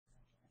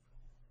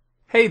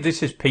Hey,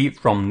 this is Pete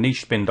from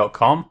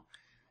NewsStand.com.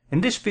 In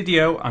this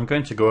video, I'm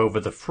going to go over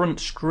the front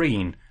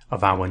screen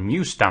of our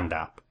NewsStand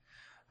app.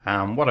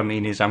 And what I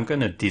mean is I'm going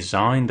to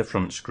design the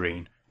front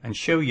screen and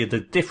show you the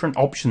different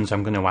options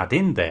I'm going to add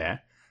in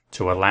there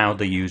to allow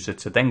the user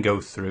to then go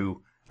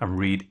through and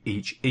read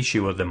each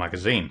issue of the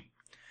magazine.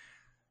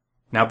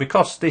 Now,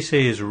 because this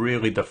is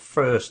really the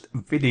first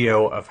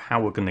video of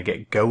how we're going to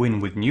get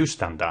going with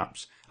NewsStand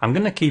apps, I'm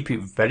going to keep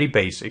it very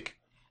basic.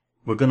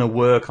 We're going to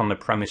work on the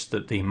premise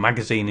that the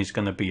magazine is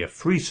going to be a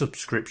free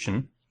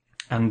subscription,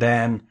 and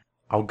then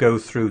I'll go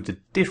through the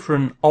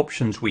different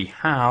options we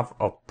have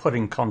of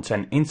putting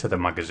content into the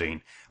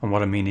magazine. And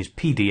what I mean is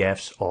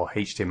PDFs or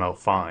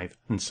HTML5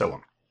 and so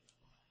on.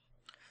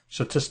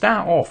 So to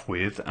start off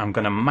with, I'm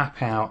going to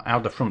map out how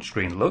the front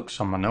screen looks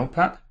on my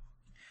notepad.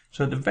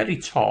 So at the very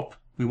top,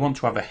 we want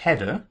to have a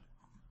header.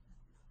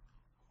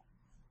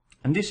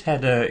 And this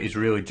header is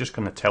really just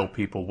going to tell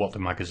people what the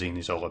magazine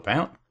is all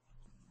about.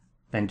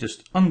 Then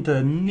just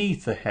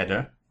underneath the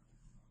header,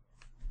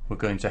 we're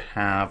going to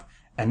have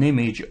an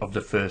image of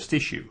the first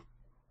issue,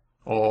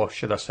 or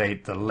should I say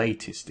the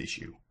latest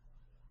issue.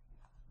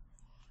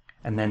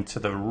 And then to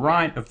the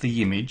right of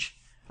the image,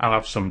 I'll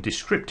have some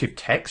descriptive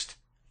text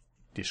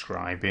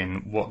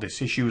describing what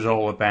this issue is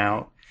all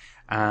about,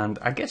 and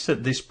I guess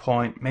at this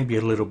point maybe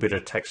a little bit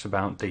of text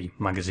about the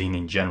magazine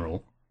in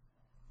general.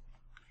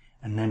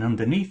 And then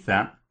underneath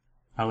that,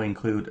 I'll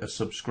include a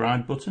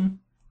subscribe button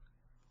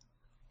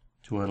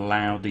to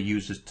allow the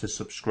users to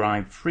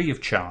subscribe free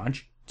of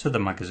charge to the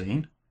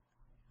magazine.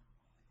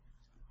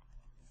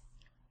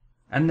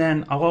 And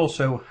then I'll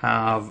also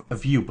have a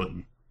view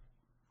button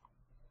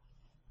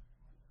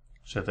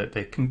so that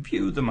they can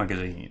view the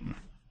magazine.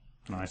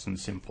 Nice and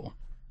simple.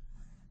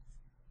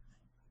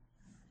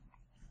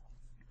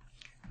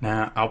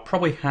 Now I'll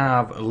probably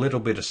have a little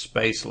bit of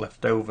space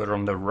left over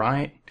on the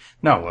right.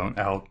 No,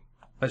 I won't.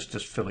 Let's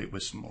just fill it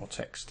with some more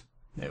text.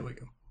 There we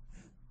go.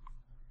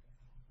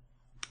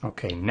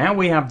 Okay, now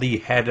we have the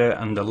header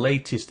and the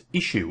latest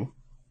issue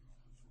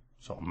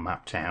sort of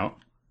mapped out.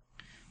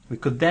 We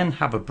could then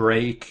have a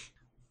break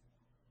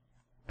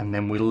and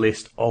then we'll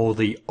list all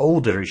the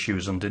older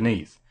issues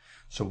underneath.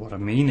 So what I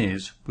mean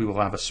is we will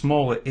have a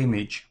smaller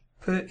image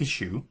per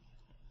issue.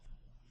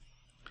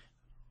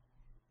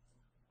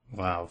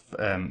 We'll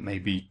have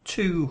maybe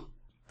 2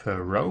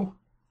 per row,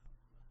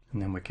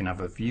 and then we can have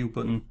a view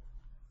button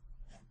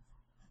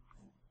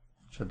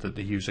so that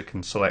the user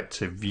can select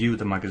to view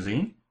the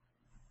magazine.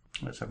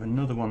 Let's have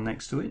another one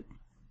next to it.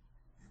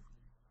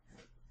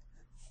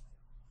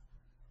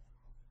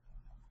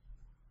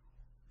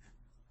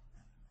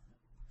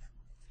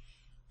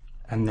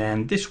 And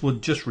then this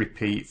would just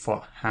repeat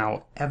for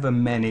however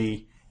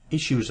many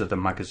issues of the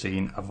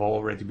magazine have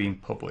already been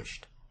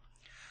published.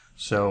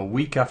 So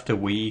week after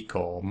week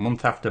or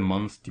month after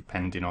month,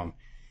 depending on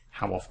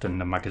how often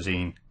the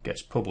magazine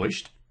gets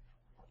published,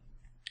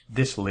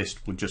 this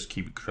list would just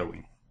keep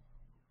growing.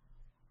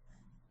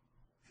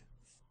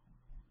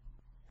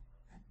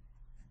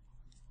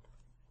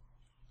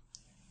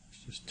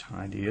 Just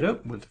tidy it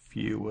up with a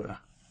few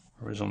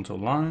horizontal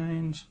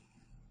lines.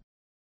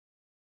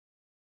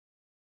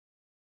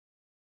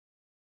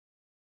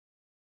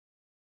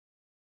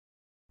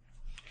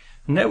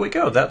 And there we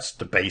go, that's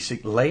the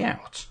basic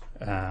layout.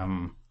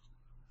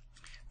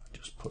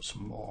 Just put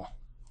some more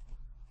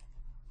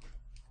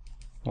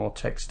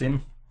text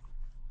in.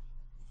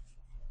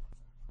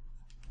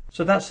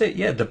 So that's it,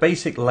 yeah, the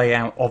basic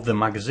layout of the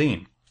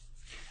magazine.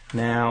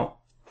 Now,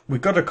 we've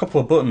got a couple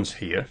of buttons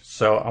here,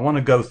 so I want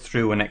to go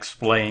through and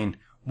explain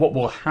what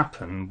will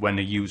happen when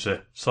a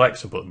user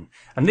selects a button.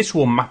 And this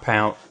will map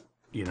out,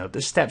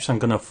 the steps I'm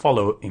going to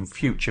follow in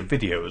future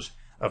videos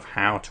of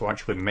how to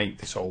actually make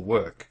this all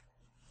work.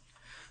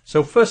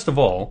 So first of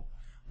all,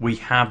 we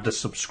have the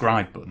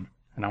subscribe button,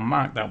 and I'll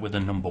mark that with a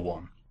number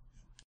 1.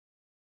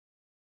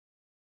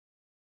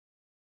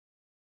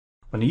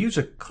 When a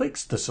user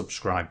clicks the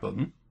subscribe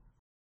button,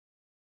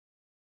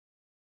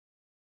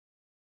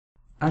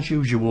 as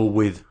usual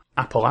with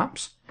Apple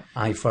apps,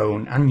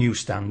 iPhone and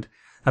NewsStand,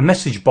 a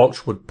message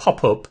box would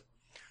pop up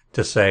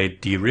to say,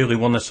 do you really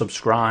want to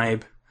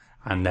subscribe?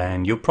 And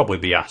then you'll probably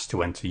be asked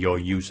to enter your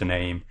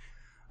username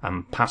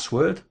and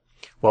password.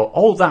 Well,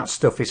 all that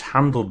stuff is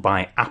handled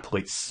by Apple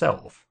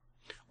itself.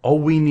 All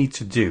we need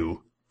to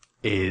do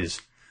is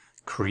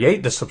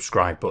create the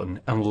subscribe button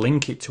and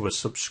link it to a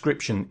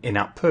subscription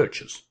in-app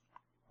purchase.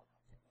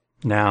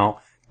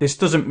 Now, this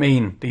doesn't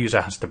mean the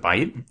user has to buy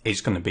it.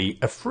 It's going to be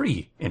a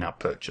free in-app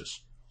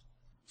purchase.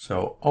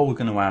 So all we're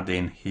going to add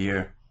in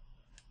here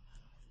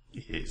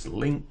is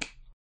link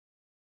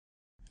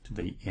to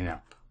the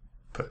in-app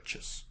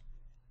purchase.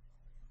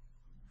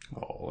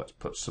 Oh, let's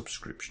put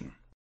subscription.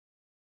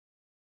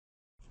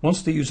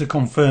 Once the user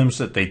confirms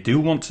that they do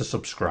want to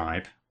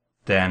subscribe,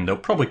 then they'll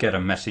probably get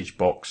a message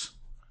box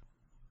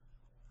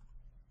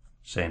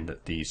saying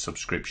that the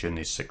subscription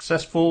is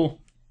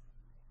successful.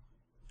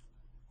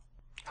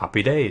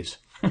 Happy days.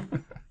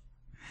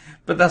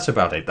 But that's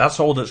about it. That's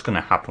all that's going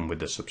to happen with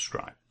the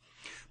subscribe.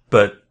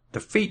 But the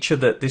feature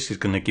that this is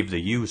going to give the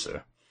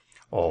user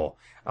or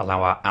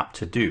allow our app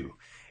to do,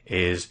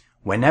 is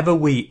whenever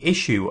we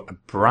issue a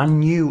brand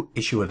new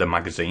issue of the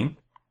magazine,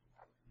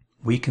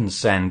 we can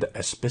send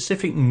a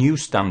specific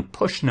NewsStand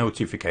push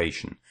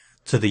notification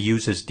to the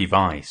user's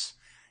device,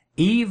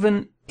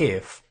 even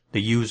if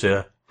the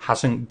user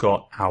hasn't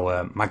got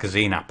our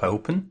magazine app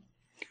open.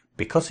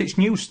 Because it's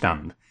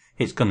NewsStand,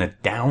 it's going to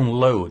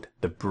download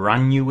the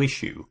brand new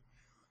issue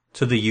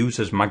to the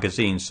user's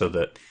magazine, so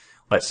that,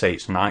 let's say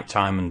it's night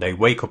time and they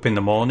wake up in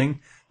the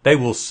morning, they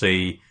will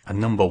see a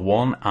number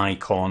 1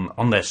 icon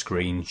on their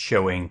screen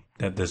showing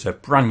that there's a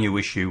brand new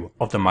issue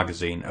of the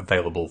magazine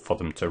available for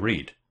them to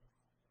read.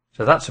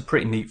 So that's a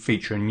pretty neat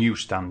feature in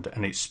NewsStand,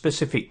 and it's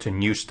specific to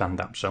NewsStand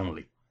apps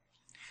only.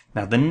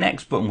 Now the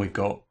next button we've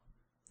got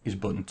is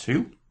button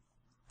 2.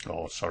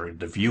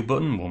 The view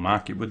button. We'll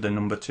mark it with the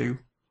number 2.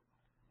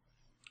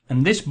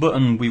 And this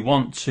button we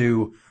want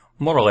to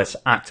more or less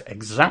act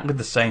exactly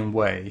the same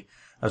way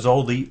as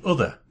all the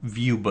other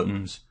view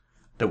buttons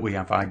that we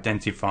have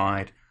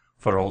identified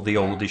for all the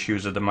old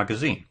issues of the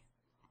magazine.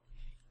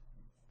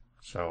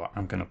 So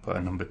I'm going to put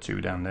a number 2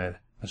 down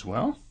there as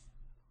well.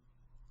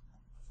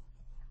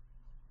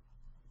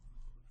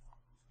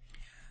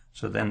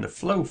 So then the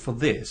flow for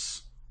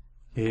this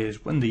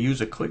is when the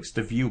user clicks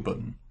the view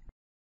button,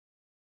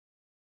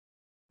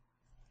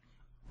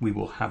 we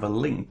will have a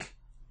link,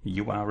 a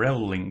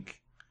URL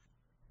link,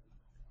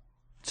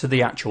 to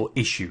the actual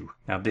issue.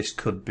 Now this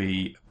could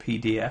be a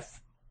PDF.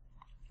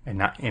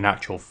 In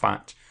actual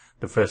fact,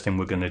 the first thing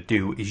we're going to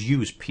do is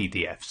use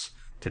PDFs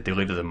to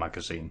deliver the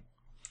magazine.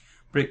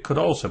 But it could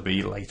also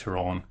be later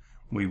on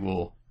we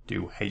will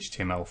do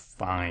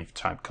HTML5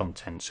 type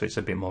content, so it's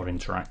a bit more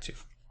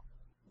interactive.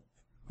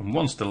 And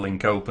once the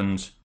link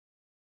opens,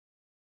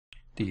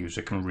 the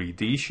user can read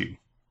the issue.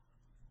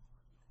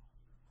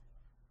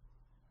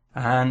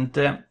 And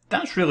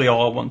that's really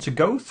all I want to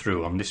go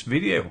through on this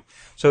video.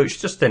 So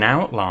it's just an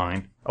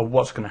outline of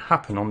what's going to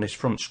happen on this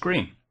front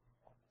screen.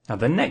 Now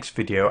the next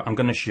video I'm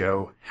going to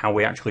show how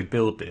we actually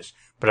build this,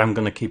 but I'm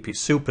going to keep it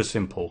super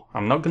simple.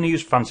 I'm not going to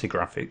use fancy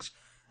graphics.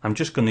 I'm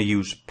just going to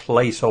use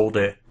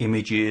placeholder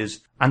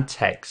images and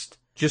text,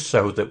 just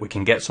so that we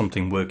can get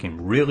something working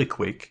really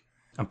quick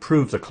and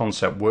prove the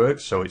concept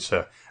works. So it's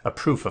a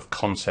proof of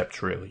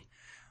concept really.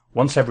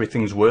 Once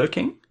everything's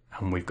working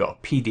and we've got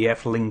a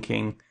PDF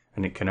linking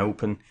and it can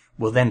open,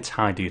 we'll then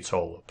tidy it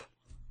all up.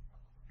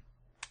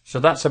 So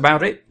that's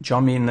about it.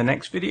 Join me in the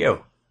next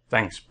video.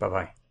 Thanks. Bye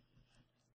bye.